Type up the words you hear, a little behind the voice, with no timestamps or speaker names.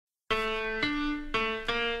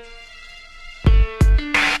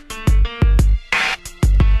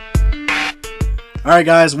Alright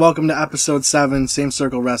guys, welcome to episode 7, Same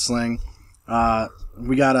Circle Wrestling.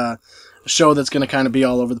 We got a show that's going to kind of be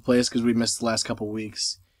all over the place because we missed the last couple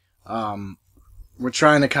weeks. We're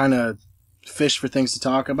trying to kind of fish for things to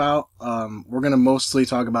talk about. We're going to mostly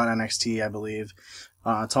talk about NXT, I believe.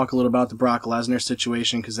 Talk a little about the Brock Lesnar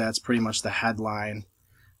situation because that's pretty much the headline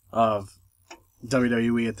of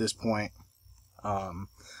WWE at this point.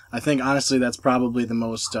 I think honestly that's probably the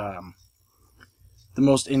most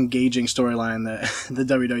engaging storyline that the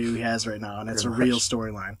WWE has right now, and it's a real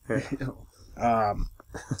storyline.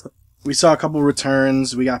 We saw a couple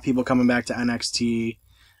returns. We got people coming back to NXT,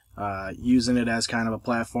 using it as kind of a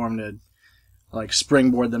platform to like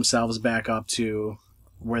springboard themselves back up to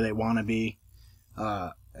where they want to be,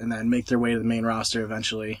 and then make their way to the main roster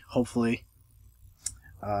eventually, hopefully.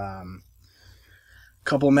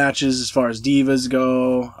 Couple matches as far as Divas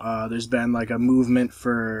go. There's been like a movement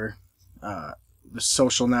for the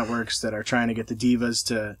social networks that are trying to get the Divas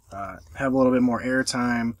to have a little bit more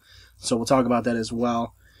airtime. So we'll talk about that as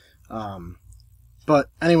well. But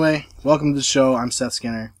anyway, welcome to the show. I'm Seth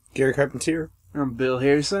Skinner. Gary Carpentier. I'm Bill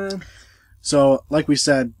Harrison. So, like we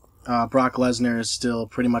said, Brock Lesnar is still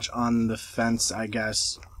pretty much on the fence, I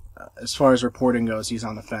guess. As far as reporting goes, he's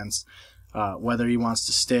on the fence. Whether he wants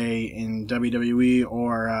to stay in WWE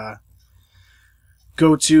or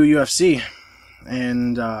go to UFC.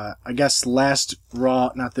 And I guess last Raw,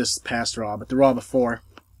 not this past Raw, but the Raw before,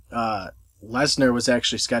 Lesnar was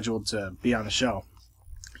actually scheduled to be on the show.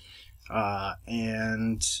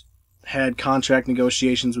 And had contract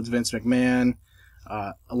negotiations with Vince McMahon.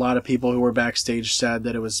 A lot of people who were backstage said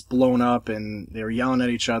that it was blown up and they were yelling at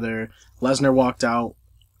each other. Lesnar walked out,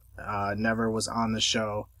 never was on the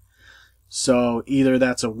show. So either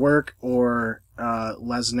that's a work or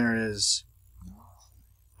Lesnar is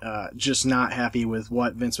just not happy with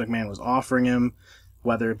what Vince McMahon was offering him,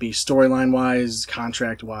 whether it be storyline-wise,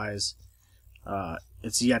 contract-wise.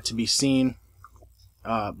 It's yet to be seen.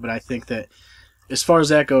 But I think that as far as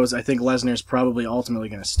that goes, I think Lesnar's probably ultimately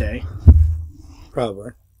going to stay.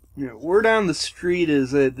 Probably. Yeah, word on the street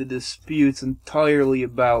is that the dispute's entirely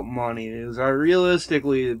about money.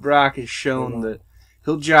 Realistically, Brock has shown that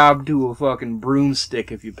he'll job to a fucking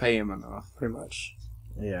broomstick if you pay him enough. Pretty much.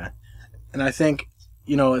 Yeah. And I think,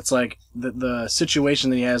 you know, it's like the situation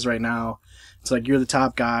that he has right now, it's like you're the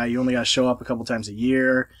top guy, you only got to show up a couple times a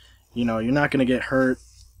year, you know, you're not going to get hurt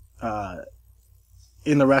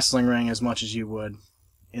in the wrestling ring as much as you would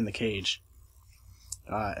in the cage.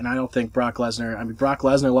 And I don't think Brock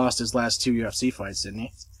Lesnar lost his last 2 UFC fights, didn't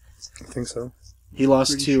he? I think so. He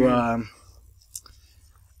lost to,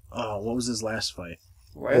 what was his last fight?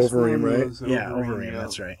 Wolverine, right? Yeah, Wolverine,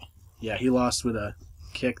 that's right. Yeah, he lost with a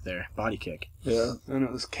kick there, body kick. Yeah. And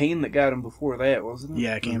it was Kane that got him before that, wasn't it?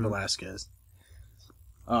 Yeah, Cain Velasquez.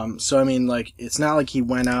 So I mean, like, it's not like he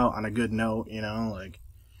went out on a good note, you know, like.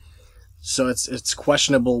 So it's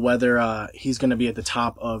questionable whether he's going to be at the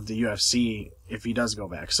top of the UFC if he does go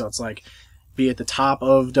back. So it's like, be at the top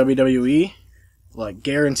of WWE, like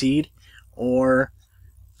guaranteed, or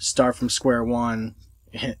start from square one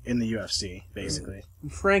in the UFC, basically.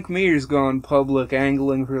 Frank Mir's gone public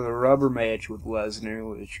angling for the rubber match with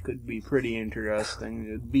Lesnar, which could be pretty interesting.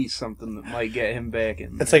 It'd be something that might get him back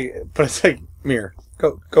in. It's like, Mir,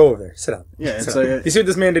 go over there, sit down. Yeah, it's sit down. like You see what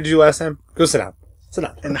this man did to you last time? Go sit down. Sit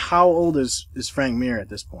down. And how old is Frank Mir at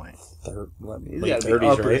this point? Late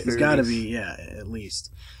 30s, right? He's got to be, yeah, at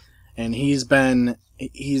least. And he's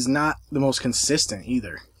not the most consistent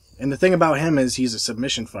either. And the thing about him is he's a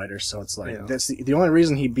submission fighter, so it's like, that's the only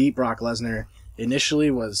reason he beat Brock Lesnar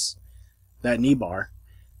initially was that knee bar,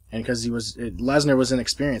 and because Lesnar was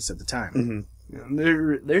inexperienced at the time.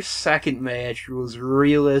 Mm-hmm. Their second match was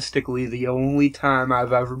realistically the only time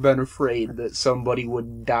I've ever been afraid that somebody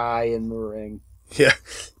would die in the ring. Yeah.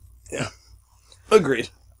 Yeah. Agreed.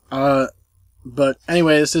 But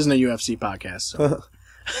anyway, this isn't a UFC podcast, so.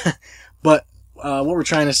 But what we're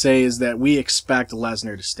trying to say is that we expect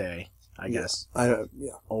Lesnar to stay, I guess. Yeah.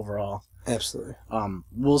 Overall. Absolutely.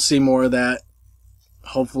 We'll see more of that,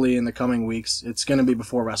 hopefully, in the coming weeks. It's going to be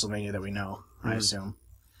before WrestleMania that we know, I assume.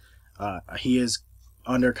 He is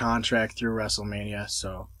under contract through WrestleMania,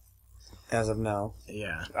 so. As of now.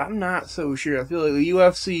 Yeah. I'm not so sure. I feel like the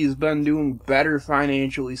UFC has been doing better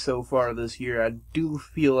financially so far this year. I do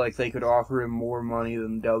feel like they could offer him more money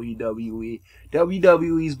than WWE.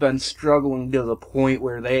 WWE's been struggling to the point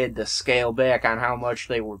where they had to scale back on how much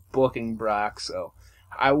they were booking Brock, so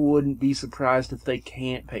I wouldn't be surprised if they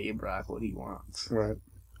can't pay Brock what he wants. Right.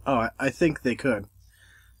 Oh, I think they could.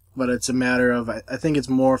 But it's a matter of, I think it's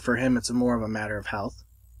more for him, it's more of a matter of health.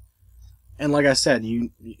 And like I said,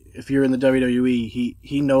 if you're in the WWE,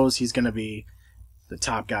 he knows he's going to be the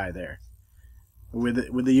top guy there. With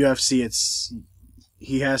the UFC,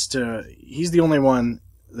 he's the only one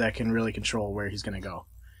that can really control where he's going to go.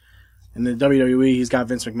 In the WWE, he's got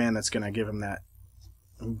Vince McMahon that's going to give him that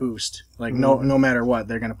boost. Like, no matter what,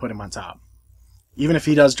 they're going to put him on top. Even if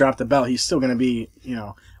he does drop the belt, he's still going to be,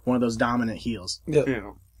 one of those dominant heels.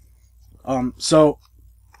 Yeah. So,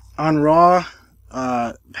 on Raw,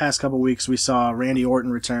 past couple weeks, we saw Randy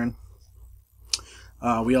Orton return.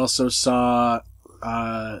 We also saw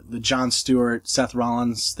the Jon Stewart, Seth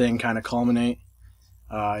Rollins thing kind of culminate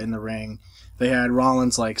in the ring. They had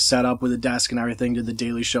Rollins set up with a desk and everything, did the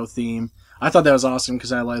Daily Show theme. I thought that was awesome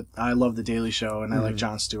because I love the Daily Show and I like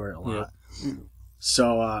Jon Stewart a lot. Yeah.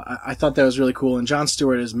 So I thought that was really cool. And Jon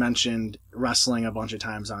Stewart has mentioned wrestling a bunch of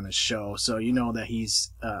times on his show, so you know that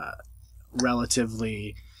he's a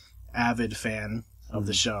relatively avid fan of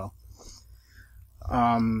the show.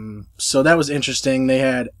 So that was interesting. They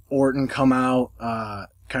had Orton come out,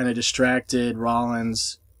 kind of distracted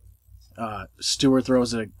Rollins. Stewart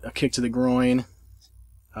throws a kick to the groin,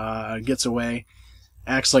 gets away,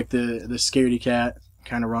 acts like the scaredy cat,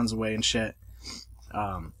 kind of runs away and shit.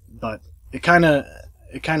 But it kind of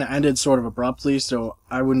ended sort of abruptly, so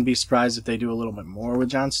I wouldn't be surprised if they do a little bit more with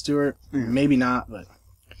Jon Stewart. Maybe not, but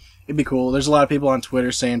it'd be cool. There's a lot of people on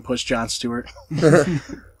Twitter saying push Jon Stewart.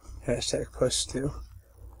 Hashtag push too.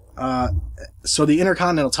 So the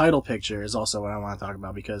Intercontinental title picture is also what I want to talk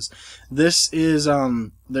about, because this is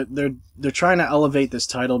they're trying to elevate this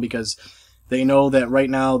title because they know that right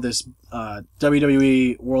now this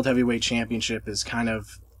WWE World Heavyweight Championship is kind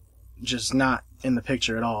of just not in the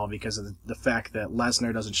picture at all because of the fact that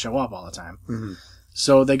Lesnar doesn't show up all the time. Mm-hmm.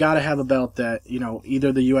 So they got to have a belt that,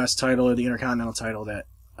 either the U.S. title or the Intercontinental title that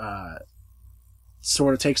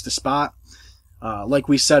sort of takes the spot. Like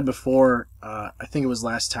we said before, I think it was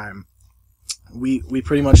last time, we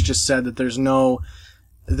pretty much just said that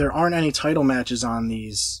there aren't any title matches on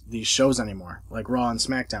these shows anymore, like Raw and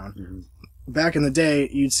SmackDown. Mm-hmm. Back in the day,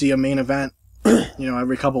 you'd see a main event,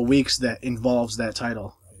 every couple weeks that involves that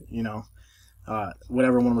title,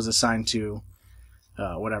 whatever one was assigned to,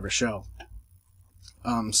 whatever show.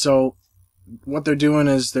 So what they're doing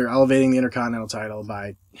is they're elevating the Intercontinental title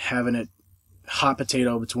by having it hot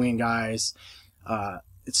potato between guys.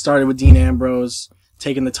 It started with Dean Ambrose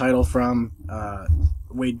taking the title from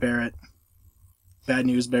Wade Barrett. Bad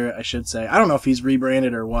News Barrett, I should say. I don't know if he's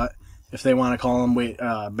rebranded or what, if they want to call him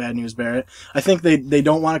Bad News Barrett. I think they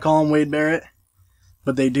don't want to call him Wade Barrett,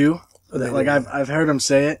 but they do. I've heard him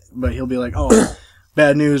say it, but he'll be like, oh,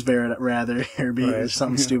 Bad News Barrett rather, or be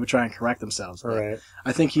something stupid, try and correct themselves. Right.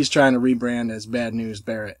 I think he's trying to rebrand as Bad News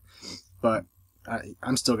Barrett, but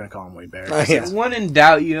I'm still going to call him Wade Barrett. When in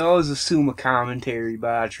doubt, you always assume a commentary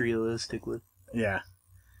botch, realistically. Yeah.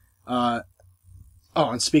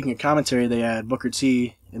 And speaking of commentary, they had Booker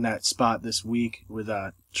T in that spot this week with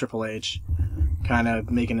Triple H, kind of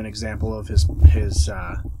making an example of his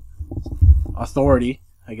authority,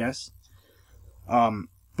 I guess.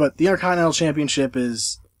 But the Intercontinental Championship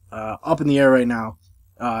is up in the air right now,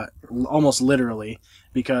 almost literally,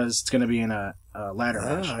 because it's going to be in a ladder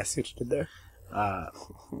match. I see what you did there.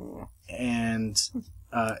 And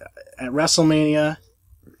at WrestleMania,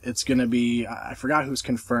 it's going to be, I forgot who's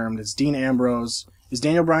confirmed. It's Dean Ambrose. Is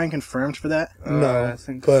Daniel Bryan confirmed for that? No, I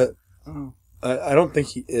think but I don't think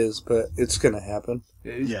he is, but it's going to happen.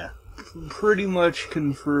 Yeah. Pretty much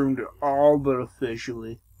confirmed, all but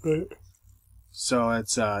officially. Right. So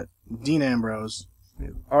it's Dean Ambrose,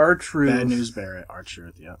 R-Truth, Bad News Barrett,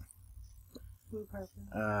 R-Truth, yeah.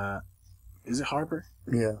 Is it Harper?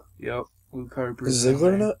 Yeah. Yep. Luke Harper. Is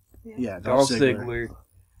Ziggler in it? Yeah, Dolph Ziggler.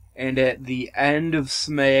 And at the end of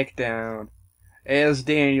SmackDown, as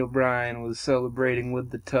Daniel Bryan was celebrating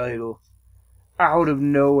with the title, out of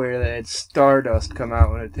nowhere they had Stardust come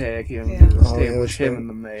out and attack him to establish him in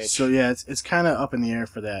the match. So yeah, it's kind of up in the air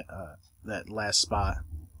for that last spot.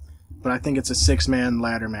 But I think it's a 6-man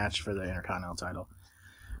ladder match for the Intercontinental title.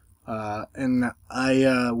 And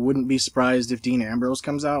I wouldn't be surprised if Dean Ambrose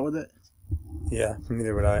comes out with it. Yeah,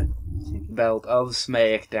 neither would I. Belt of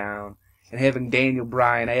SmackDown. And having Daniel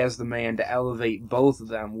Bryan as the man to elevate both of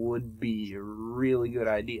them would be a really good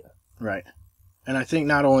idea. Right. And I think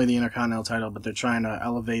not only the Intercontinental title, but they're trying to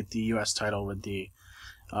elevate the U.S. title with the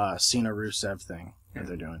Cena-Rusev thing that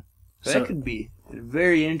they're doing. That could be a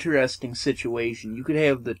very interesting situation. You could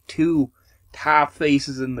have the two top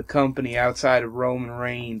faces in the company outside of Roman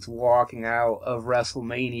Reigns walking out of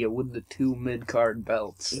WrestleMania with the two mid-card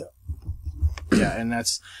belts. Yeah. Yeah, and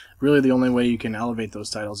that's really the only way you can elevate those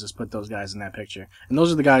titles is put those guys in that picture. And those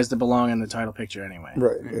are the guys that belong in the title picture anyway.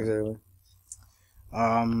 Right, exactly.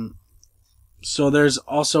 So there's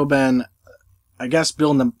also been I guess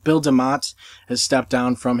Bill DeMott has stepped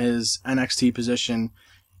down from his NXT position.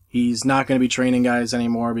 He's not going to be training guys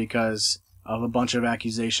anymore because of a bunch of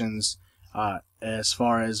accusations as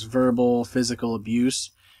far as verbal, physical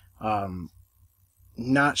abuse.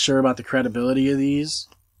 Not sure about the credibility of these.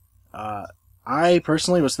 I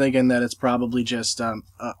personally was thinking that it's probably just a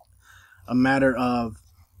matter of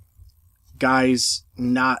guys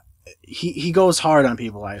not... He goes hard on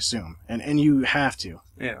people, I assume. And you have to.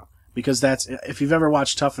 Yeah. Because that's... If you've ever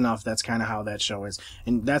watched Tough Enough, that's kind of how that show is.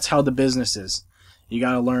 And that's how the business is. You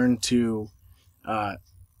got to learn to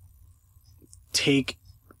take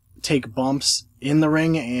bumps in the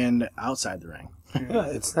ring and outside the ring. Yeah,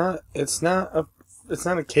 it's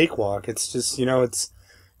not a cakewalk. It's just,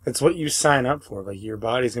 it's what you sign up for. Like, your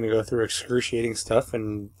body's going to go through excruciating stuff,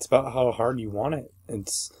 and it's about how hard you want it.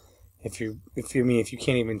 It's if you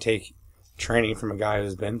can't even take training from a guy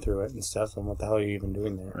who's been through it and stuff, then what the hell are you even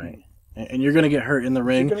doing there? Right. And you're going to get hurt in the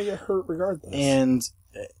ring. You're going to get hurt regardless. And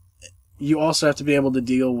you also have to be able to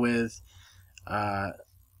deal with the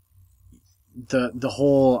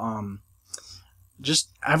whole just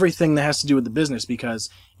everything that has to do with the business, because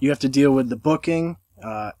you have to deal with the booking.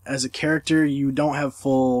 As a character, you don't have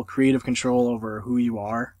full creative control over who you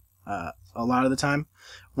are a lot of the time.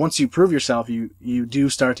 Once you prove yourself, you do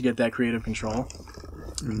start to get that creative control.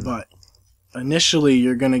 Mm-hmm. But initially,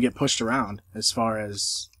 you're going to get pushed around as far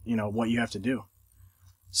as, what you have to do.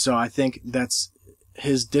 So I think that's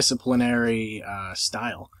his disciplinary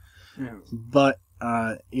style. Yeah. But,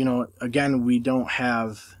 again, we don't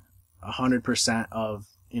have 100% of,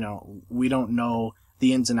 we don't know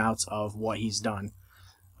the ins and outs of what he's done.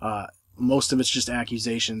 Most of it's just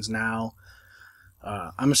accusations now.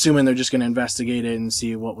 I'm assuming they're just going to investigate it and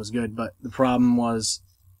see what was good. But the problem was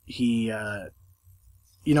he's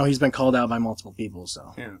been called out by multiple people.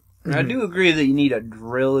 So yeah, I do agree that you need a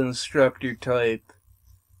drill instructor type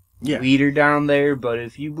yeah. leader down there, but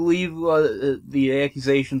if you believe the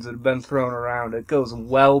accusations that have been thrown around, it goes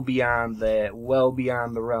well beyond that, well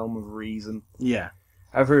beyond the realm of reason. Yeah.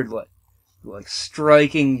 I've heard, like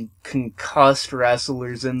striking concussed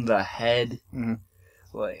wrestlers in the head. Mm-hmm.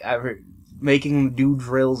 Like, I've heard making them do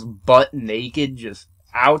drills butt naked, just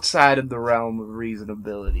outside of the realm of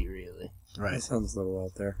reasonability, really. Right. That sounds a little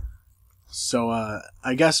out there. So,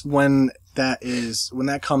 I guess when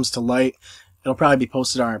that comes to light, it'll probably be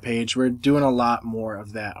posted on our page. We're doing a lot more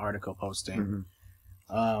of that article posting.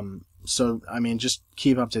 Mm-hmm. So, just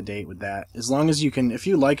keep up to date with that. As long as you can, if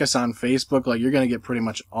you like us on Facebook, you're going to get pretty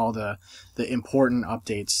much all the important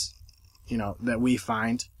updates, that we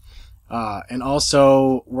find. And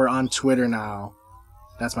also, we're on Twitter now.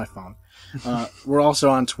 That's my phone. We're also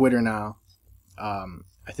on Twitter now.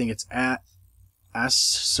 I think it's at S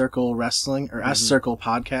Circle Wrestling, or S Circle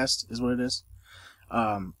Podcast is what it is.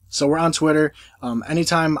 So we're on Twitter.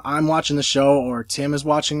 Anytime I'm watching the show or Tim is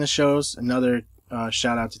watching the shows, another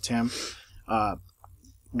shout out to Tim,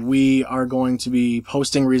 we are going to be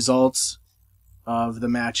posting results of the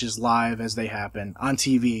matches live as they happen on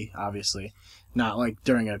TV, obviously, not like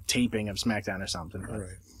during a taping of SmackDown or something.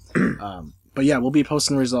 But, but yeah, we'll be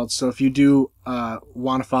posting results. So if you do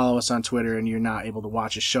want to follow us on Twitter and you're not able to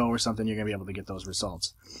watch a show or something, you're going to be able to get those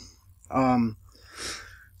results.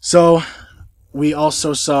 So we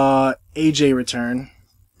also saw AJ return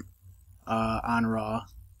on Raw.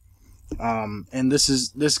 And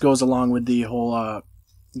this goes along with the whole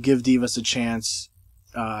give Divas a chance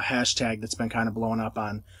hashtag that's been kind of blowing up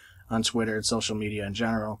on Twitter and social media in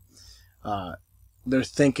general. They're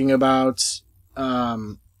thinking about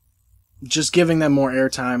just giving them more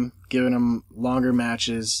airtime, giving them longer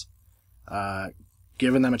matches,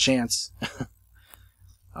 giving them a chance.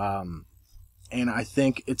 And I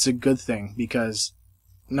think it's a good thing because,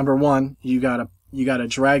 number one, you gotta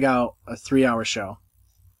drag out a 3-hour show.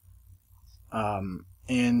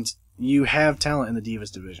 And you have talent in the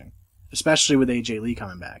Divas division, especially with AJ Lee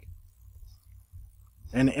coming back.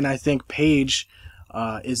 And I think Paige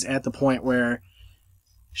is at the point where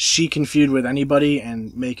she can feud with anybody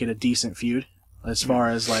and make it a decent feud as far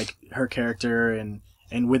as her character and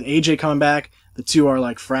with AJ coming back, the two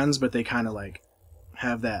are friends, but they kind of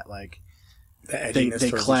have that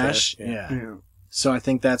they clash. Yeah. So I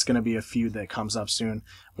think that's going to be a feud that comes up soon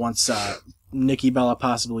once Nikki Bella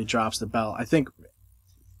possibly drops the belt. I think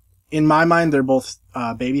in my mind they're both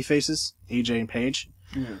baby faces, AJ and Paige.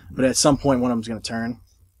 Mm-hmm. But at some point one of them's going to turn,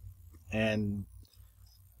 and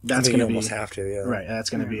that's going to be almost have to, yeah. Right, that's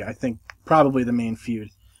going to be, I think, probably the main feud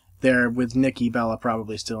there, with Nikki Bella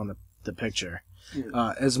probably still in the picture.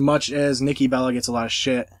 Yeah. As much as Nikki Bella gets a lot of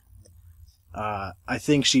shit, I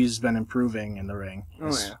think she's been improving in the ring,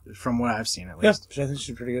 from what I've seen at least. Yeah, I think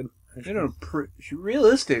she's pretty good.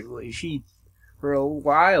 Realistically, for a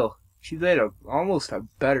while, she's had almost a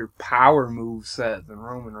better power move set than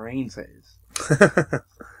Roman Reigns has.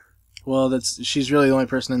 Well, she's really the only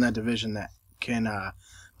person in that division that can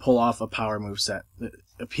pull off a power move set.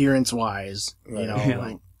 Appearance wise,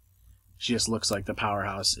 like she just looks like the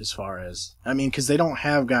powerhouse as far as because they don't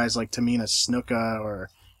have guys like Tamina Snuka or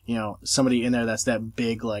somebody in there that's that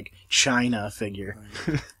big like China figure.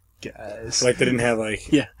 Guys, like they didn't have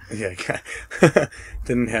like yeah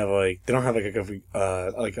didn't have like they don't have like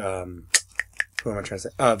what am I trying to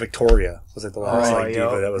say? Victoria was like the last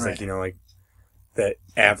diva that was like like that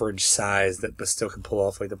average size that but still could pull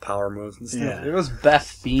off like the power moves and stuff. Yeah, it was Beth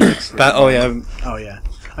Phoenix. Oh yeah.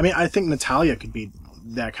 I think Natalya could be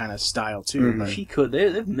that kind of style too. Mm-hmm. But she could.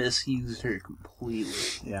 They've misused her completely.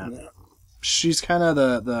 Yeah. She's kind of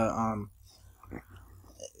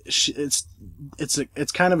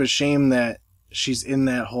it's kind of a shame that she's in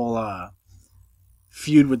that whole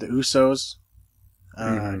feud with the Usos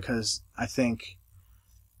because I think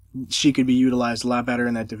she could be utilized a lot better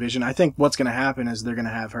in that division. I think what's going to happen is they're going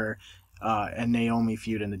to have her and Naomi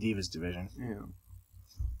feud in the Divas division.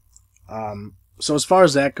 Yeah. So as far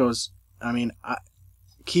as that goes,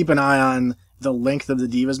 keep an eye on the length of the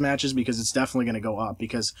Divas matches because it's definitely going to go up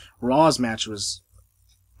because Raw's match was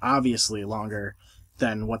obviously longer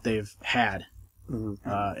than what they've had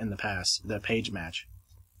in the past, the Paige match.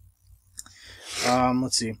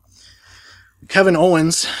 Let's see. Kevin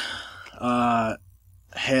Owens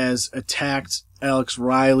has attacked Alex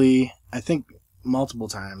Riley, I think, multiple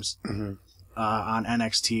times on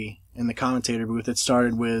NXT in the commentator booth. It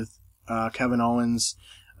started with Kevin Owens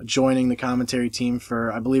joining the commentary team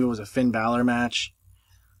for, I believe it was a Finn Balor match.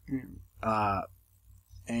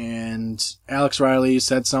 And Alex Riley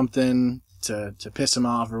said something to piss him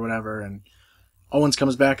off or whatever, and Owens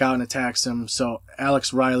comes back out and attacks him. So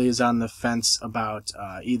Alex Riley is on the fence about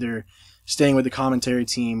either staying with the commentary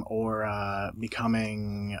team or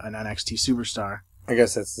becoming an NXT superstar. I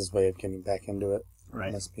guess that's his way of getting back into it.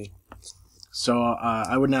 Right. Must be. So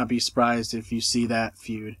I would not be surprised if you see that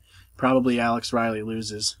feud. Probably Alex Riley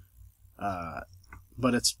loses.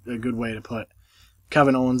 But it's a good way to put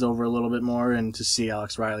Kevin Owens over a little bit more and to see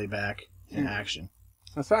Alex Riley back in action.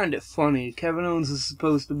 I find it funny. Kevin Owens is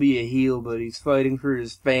supposed to be a heel, but he's fighting for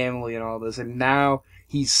his family and all this, and now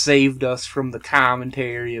he's saved us from the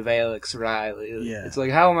commentary of Alex Riley. Yeah. It's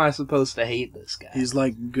like, how am I supposed to hate this guy? He's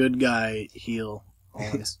like good guy heel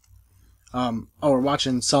Owens. We're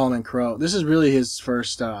watching Solomon Crow. This is really his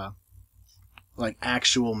first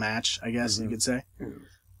actual match, I guess you could say.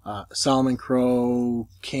 Solomon Crow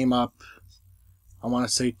came up, I want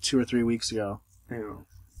to say 2 or 3 weeks ago. Yeah.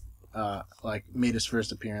 Made his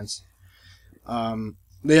first appearance.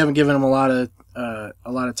 They haven't given him a lot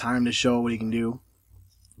of time to show what he can do,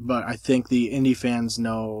 but I think the indie fans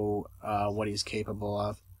know what he's capable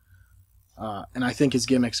of, and I think his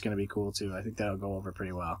gimmick's going to be cool too. I think that'll go over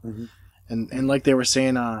pretty well. And like they were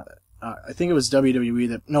saying, I think it was WWE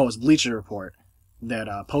it was Bleacher Report that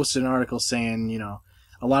posted an article saying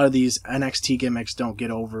a lot of these NXT gimmicks don't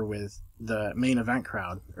get over with the main event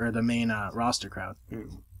crowd or the main roster crowd.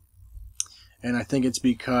 And I think it's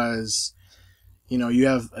because, you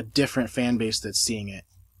have a different fan base that's seeing it,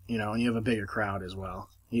 and you have a bigger crowd as well.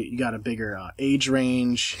 You got a bigger age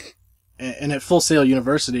range. And at Full Sail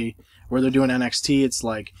University, where they're doing NXT, it's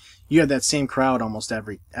like you have that same crowd almost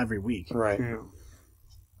every week. Right.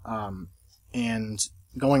 And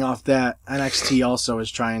going off that, NXT also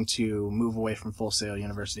is trying to move away from Full Sail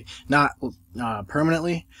University. Not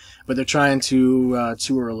permanently, but they're trying to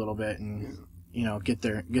tour a little bit and get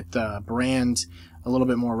the brand a little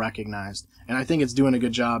bit more recognized. And I think it's doing a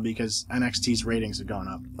good job because NXT's ratings have gone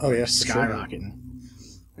up. Oh yeah, skyrocketing.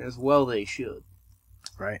 As well they should.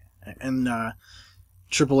 Right. And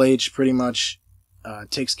Triple H pretty much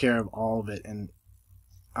takes care of all of it, and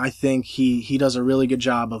I think he does a really good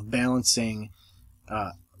job of balancing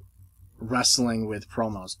wrestling with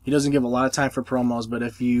promos. He doesn't give a lot of time for promos, but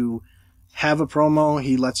if you have a promo,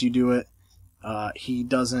 he lets you do it. He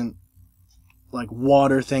doesn't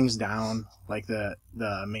water things down like the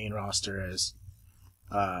main roster is.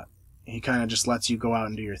 He kind of just lets you go out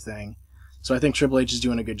and do your thing. So I think Triple H is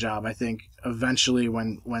doing a good job. I think eventually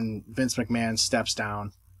when Vince McMahon steps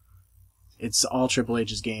down, it's all Triple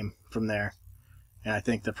H's game from there. And I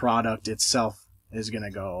think the product itself is going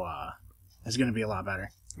to be a lot better.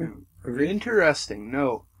 Interesting.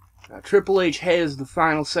 No. Triple H has the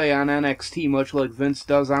final say on NXT, much like Vince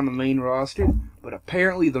does on the main roster, but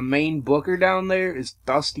apparently the main booker down there is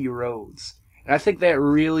Dusty Rhodes. And I think that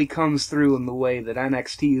really comes through in the way that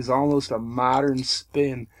NXT is almost a modern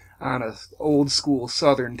spin on a old school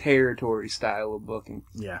Southern Territory style of booking.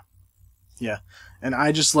 Yeah, and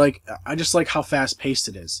I just like how fast paced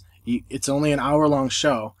it is. It's only an hour-long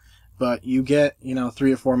show, but you get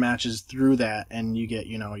 3 or 4 matches through that, and you get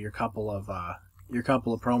your couple of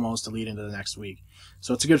promos to lead into the next week.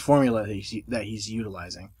 So it's a good formula that he's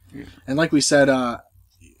utilizing. Yeah. And like we said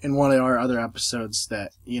in one of our other episodes,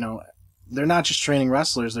 that they're not just training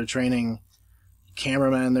wrestlers; they're training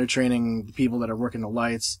cameramen, they're training the people that are working the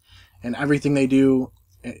lights, and everything they do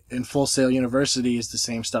in Full Sail University is the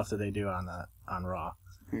same stuff that they do on Raw.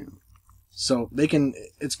 Yeah. So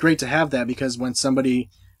it's great to have that, because when somebody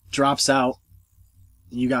drops out,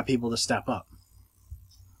 you got people to step up.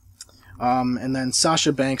 And then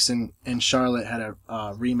Sasha Banks and Charlotte had a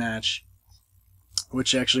rematch,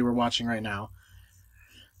 which actually we're watching right now.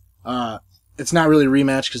 It's not really a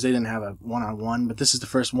rematch because they didn't have a one-on-one, but this is the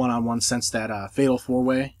first one-on-one since that Fatal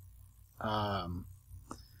 4-Way.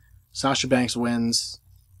 Sasha Banks wins,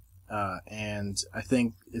 and I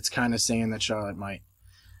think it's kind of saying that Charlotte might.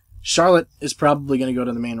 Charlotte is probably going to go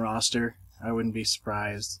to the main roster. I wouldn't be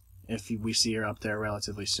surprised if we see her up there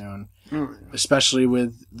relatively soon, especially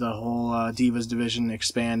with the whole Divas division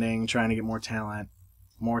expanding, trying to get more talent,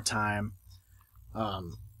 more time.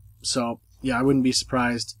 So, yeah, I wouldn't be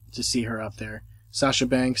surprised to see her up there. Sasha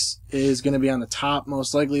Banks is going to be on the top,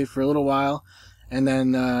 most likely, for a little while. And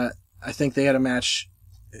then I think they had a match,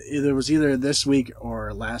 it was either this week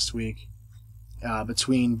or last week,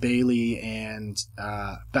 between Bayley and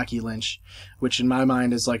Becky Lynch, which in my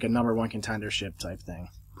mind is like a number 1 contendership type thing.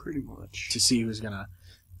 Pretty much. To see who's going to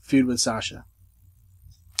feud with Sasha.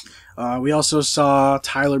 We also saw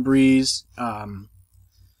Tyler Breeze.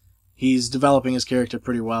 He's developing his character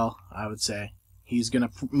pretty well, I would say. He's going to,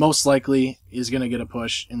 most likely, is going to get a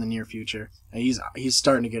push in the near future. And he's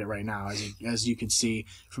starting to get it right now, as you can see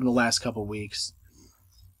from the last couple weeks.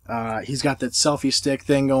 He's got that selfie stick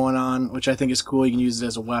thing going on, which I think is cool. You can use it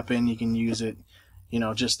as a weapon. You can use it,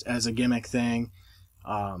 just as a gimmick thing.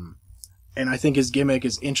 And I think his gimmick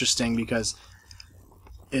is interesting because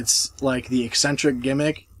it's like the eccentric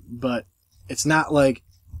gimmick, but it's not like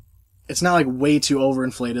way too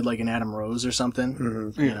overinflated like an Adam Rose or something.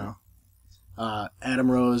 Mm-hmm.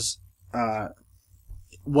 Adam Rose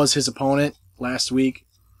was his opponent last week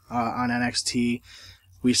on NXT.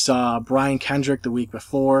 We saw Brian Kendrick the week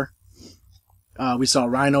before. We saw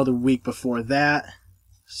Rhino the week before that.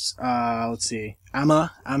 Let's see.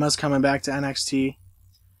 Emma's coming back to NXT.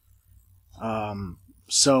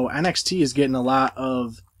 So NXT is getting a lot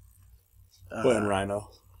of... When Rhino?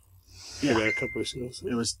 Yeah. Maybe a couple weeks ago.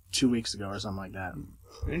 It was 2 weeks ago or something like that.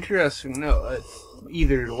 Interesting. No,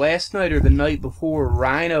 either last night or the night before,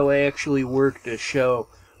 Rhino actually worked a show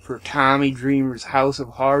for Tommy Dreamer's House of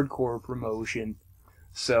Hardcore promotion.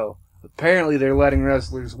 So, apparently they're letting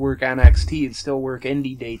wrestlers work NXT and still work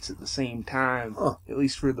indie dates at the same time, at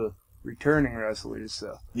least for the returning wrestlers.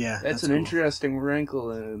 So, yeah, that's an cool. Interesting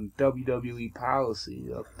wrinkle in WWE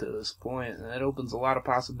policy up to this point, and that opens a lot of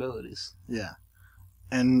possibilities. Yeah.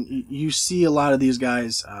 And you see a lot of these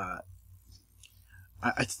guys,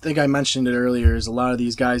 I think I mentioned it earlier, is a lot of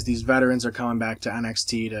these guys, these veterans are coming back to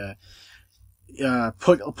NXT to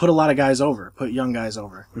put a lot of guys over, put young guys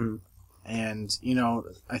over. Mm-hmm. And,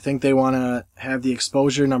 I think they want to have the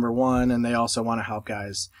exposure, number one, and they also want to help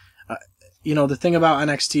guys. The thing about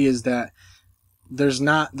NXT is that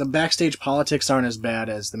the backstage politics aren't as bad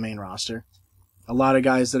as the main roster. A lot of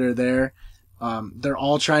guys that are there, they're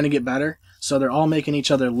all trying to get better, so they're all making each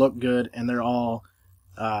other look good, and they're all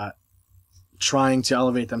trying to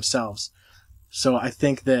elevate themselves. So I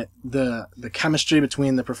think that the chemistry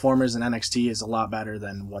between the performers in NXT is a lot better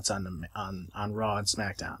than what's on Raw and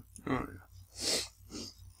SmackDown. Oh, yeah.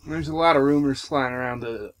 There's a lot of rumors flying around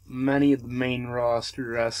that many of the main roster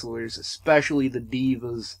wrestlers, especially the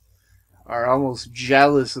Divas, are almost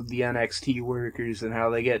jealous of the NXT workers and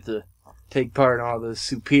how they get to take part in all the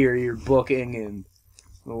superior booking and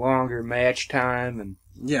the longer match time. And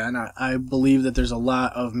yeah, and I believe that there's a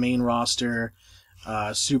lot of main roster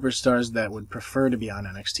superstars that would prefer to be on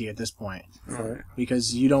NXT at this point,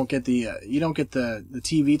 because you don't get the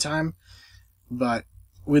TV time, but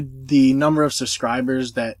with the number of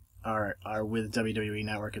subscribers that are with WWE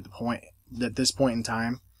Network at this point in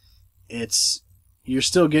time, you're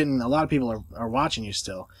still getting, a lot of people are watching you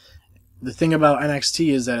still. The thing about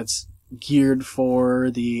NXT is that it's geared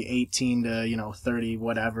for the 18 to 30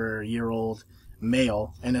 whatever year old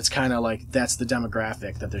male, and it's kind of like that's the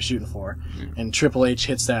demographic that they're shooting for, and Triple H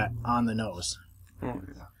hits that on the nose.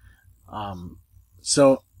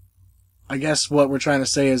 So I guess what we're trying to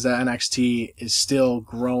say is that NXT is still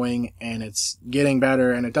growing and it's getting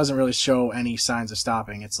better, and it doesn't really show any signs of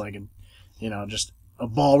stopping. It's like, just a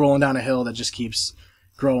ball rolling down a hill that just keeps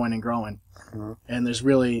growing and growing. Mm-hmm. And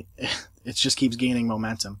it just keeps gaining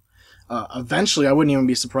momentum. Eventually, I wouldn't even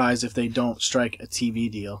be surprised if they don't strike a TV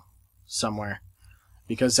deal somewhere,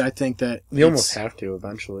 because I think that you almost have to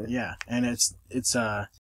eventually. Yeah, and it's